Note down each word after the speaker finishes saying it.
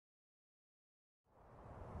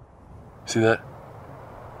See that?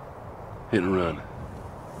 Hit and run.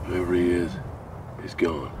 Whoever he is, he's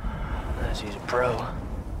gone. Unless he's a pro.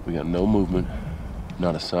 We got no movement,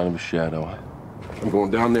 not a sign of a shadow. I'm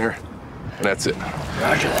going down there, and that's it.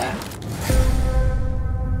 Roger that.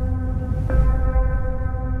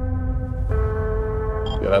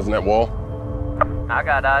 Got eyes on that wall? I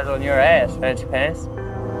got eyes on your ass, fancy pants.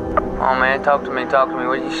 Come on, man, talk to me.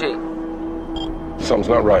 What do you see? Something's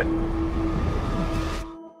not right.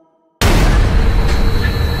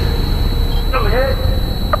 Go ahead.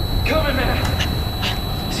 Coming, man.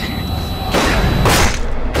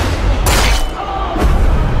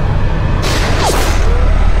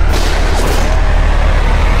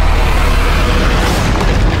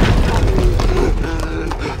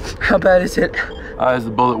 How bad is it? Eyes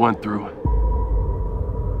the bullet went through.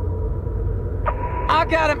 I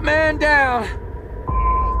got it, man down.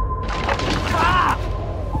 Ah!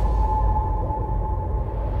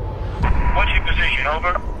 What's your position,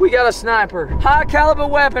 over? We got a sniper. High caliber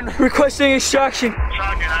weapon. Requesting instruction.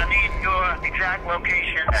 Sergeant, I need your exact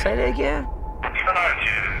location. Say that again.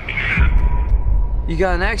 Sergeant. You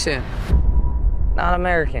got an accent. Not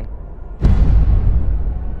American.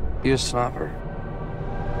 You a sniper?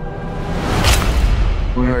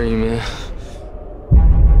 Where are you, man?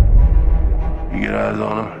 You get eyes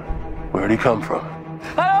on him. Where'd he come from?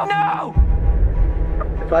 I don't know!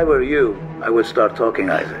 If I were you, I would start talking,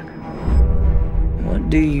 Isaac. What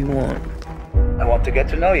do you want? I want to get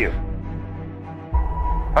to know you.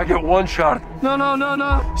 I get one shot. No.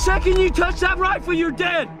 Second you touch that rifle, you're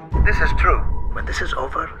dead! This is true. When this is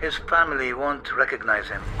over, his family won't recognize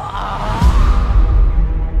him.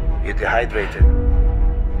 You're dehydrated.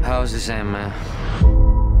 How's this end, man?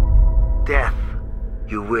 Death.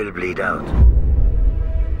 You will bleed out.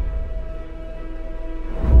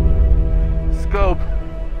 Scope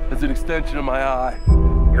is an extension of my eye.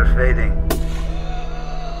 You're fading.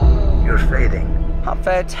 You're fading. I'm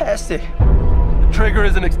fantastic. The trigger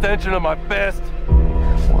is an extension of my fist.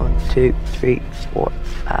 1, 2, 3, 4,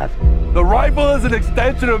 5. The rifle is an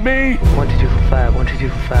extension of me. 1, 2, 3, 4, 5. 1, 2, 3,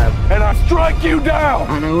 4, 5. And I strike you down.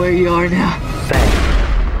 I know where you are now. Bang.